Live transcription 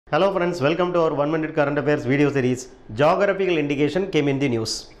Hello friends, welcome to our 1 minute current affairs video series. Geographical indication came in the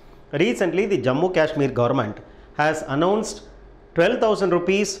news. Recently, the Jammu Kashmir government has announced 12,000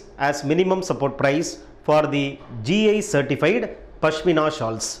 rupees as minimum support price for the GI certified Pashmina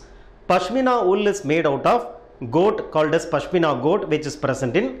shawls. Pashmina wool is made out of goat called as Pashmina goat, which is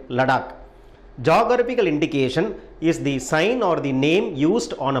present in Ladakh. Geographical indication is the sign or the name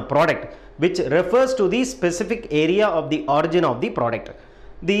used on a product which refers to the specific area of the origin of the product.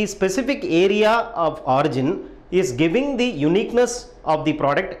 The specific area of origin is giving the uniqueness of the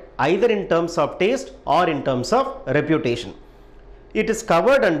product either in terms of taste or in terms of reputation. It is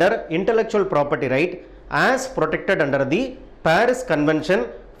covered under intellectual property right as protected under the Paris Convention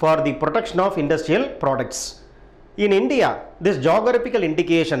for the Protection of Industrial Products. In India, this geographical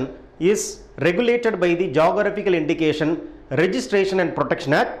indication is regulated by the Geographical Indication Registration and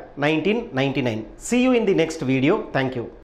Protection Act 1999. See you in the next video. Thank you.